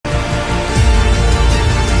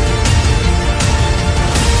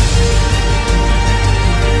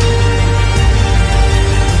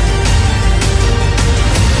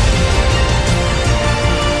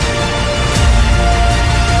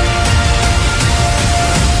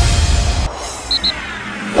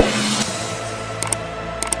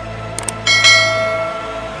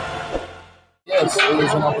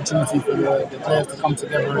always an opportunity for the players to come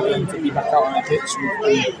together again, to be back out on the pitch.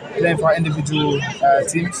 We've been playing for our individual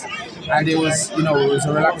teams, and it was, it was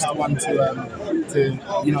a relaxed one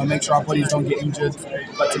to make sure our bodies don't get injured,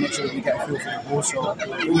 but to make sure that we get a feel for the ball. So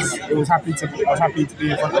I was happy to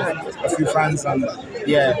be in front of a few fans, and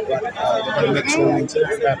we're going to make sure we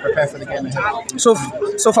prepare for the game ahead.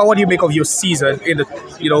 So far, what do you make of your season in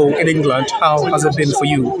England? How has it been for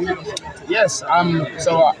you? Yes,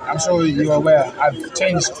 so I'm sure you're aware, I've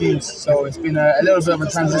changed teams, so it's been a little bit of a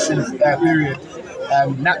transition period.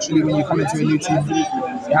 Naturally, when you come into a new team,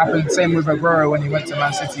 it happened same with Aguero when he went to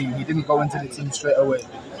Man City. He didn't go into the team straight away.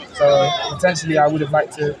 So potentially I would have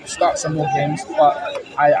liked to start some more games, but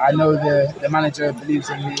I know the manager believes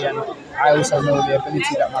in me, and I also know the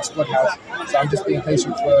ability that my squad has. So I'm just being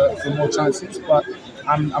patient for more chances. But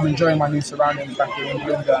I'm enjoying my new surroundings back in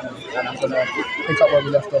England, and I'm going to pick up where we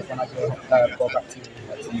left off when I go back to Niger.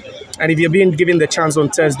 And if you're being given the chance on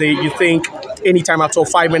Thursday, you think anytime at all,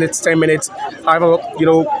 5 minutes, 10 minutes, however,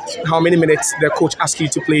 how many minutes the coach asks you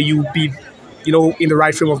to play, you'll be in the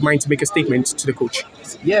right frame of mind to make a statement to the coach?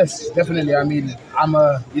 Yes, definitely. I mean,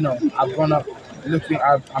 I've grown up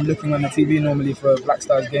I'm looking on the TV normally for Black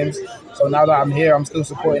Stars games. So now that I'm here, I'm still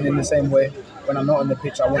supporting in the same way. When I'm not on the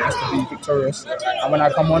pitch, I want us to be victorious. And when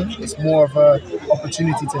I come on, it's more of an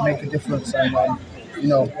opportunity to make a difference. And,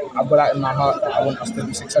 I've got that in my heart that I want us to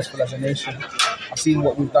be successful as a nation. I've seen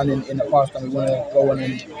what we've done in the past, and we want to go on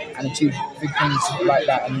and achieve big things like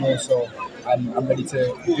that and more. So I'm ready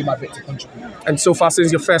to do my bit to contribute. And so far,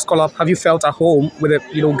 since your first call-up, have you felt at home with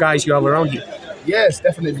the guys you have around you? Yes,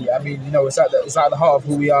 definitely. I mean, it's at the heart of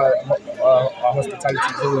who we are. Our hospitality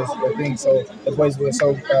is always a thing. So the boys were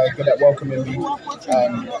so good at welcoming me,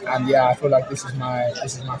 and yeah, I feel like this is my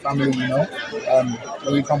family. When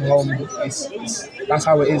we come home, that's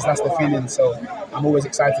how it is. That's the feeling. So I'm always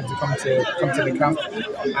excited to come to the camp.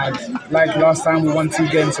 And like last time, we won 2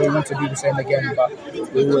 games, so we want to do the same again. But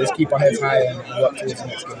we always keep our heads high and work towards the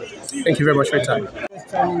next game. Thank you very much for your time.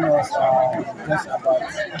 Telling us just about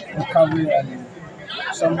recovery and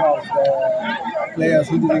some of the players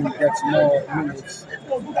who didn't get more minutes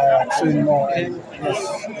train more, and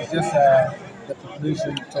yes, it's just the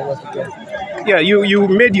preparation towards the game. Yeah, you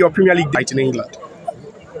made your Premier League night in England.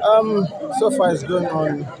 So far it's going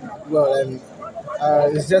on well, and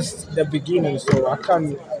it's just the beginning, so I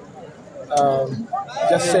can't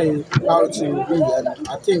just say how to be, and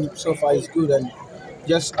I think so far it's good, and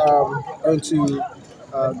just going to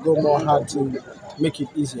go more hard to make it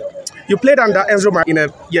easier. You played under Enzo in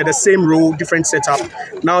the same role, different setup.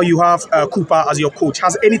 Now you have Cooper as your coach.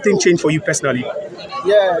 Has anything changed for you personally?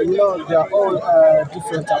 Yeah, they are all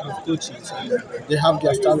different type of coaches. And they have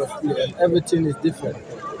their style of play, and everything is different.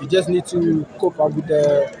 You just need to cope up with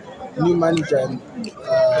the new manager and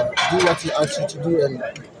do what he asks you to do, and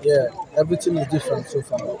yeah, everything is different so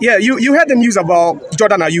far. Yeah, you heard the news about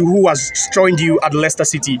Jordan Ayew, who has joined you at Leicester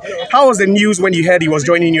City. How was the news when you heard he was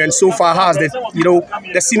joining you, and so far how has the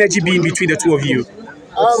synergy been between the two of you?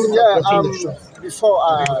 Before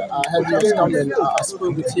I heard he was coming, I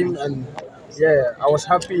spoke with him, and yeah, I was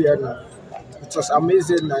happy, and it was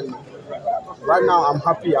amazing, and right now I'm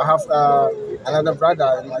happy. I have another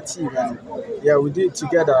brother in my team, and yeah, we do it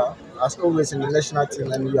together as always in the national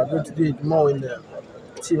team, and we are going to do it more in the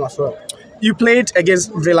team as well. You played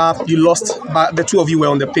against Villa, you lost, but the two of you were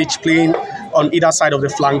on the pitch playing on either side of the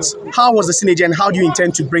flanks. How was the synergy, and how do you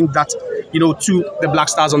intend to bring that, to the Black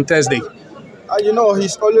Stars on Thursday?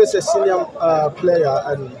 He's always a senior player,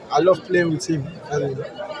 and I love playing with him, and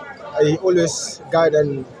he always guide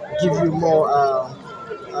and give you more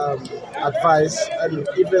advice, and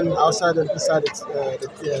even outside and inside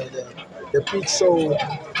the pitch. So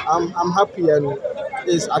I'm happy, and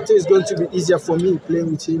I think it's going to be easier for me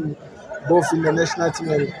playing with him both in the national team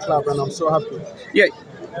and club, and I'm so happy. Yeah,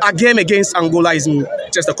 a game against Angola is in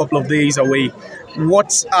just a couple of days away.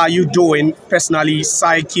 What are you doing personally,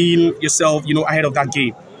 psyching yourself, ahead of that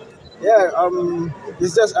game? Yeah,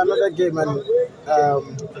 it's just another game, and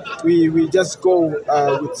we just go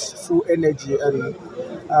with full energy, and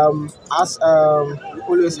as we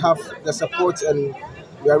always have the support, and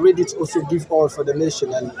we are ready to also give all for the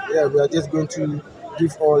nation, and yeah, we are just going to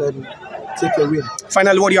give all and take a win.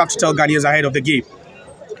 Finally, what do you have to tell Ghanaians ahead of the game?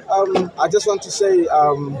 I just want to say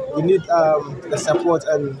we need the support,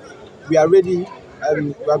 and we are ready,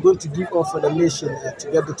 and we are going to give all for the nation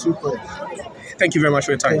to get the 2 points. Thank you very much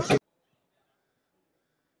for your time. Thank you.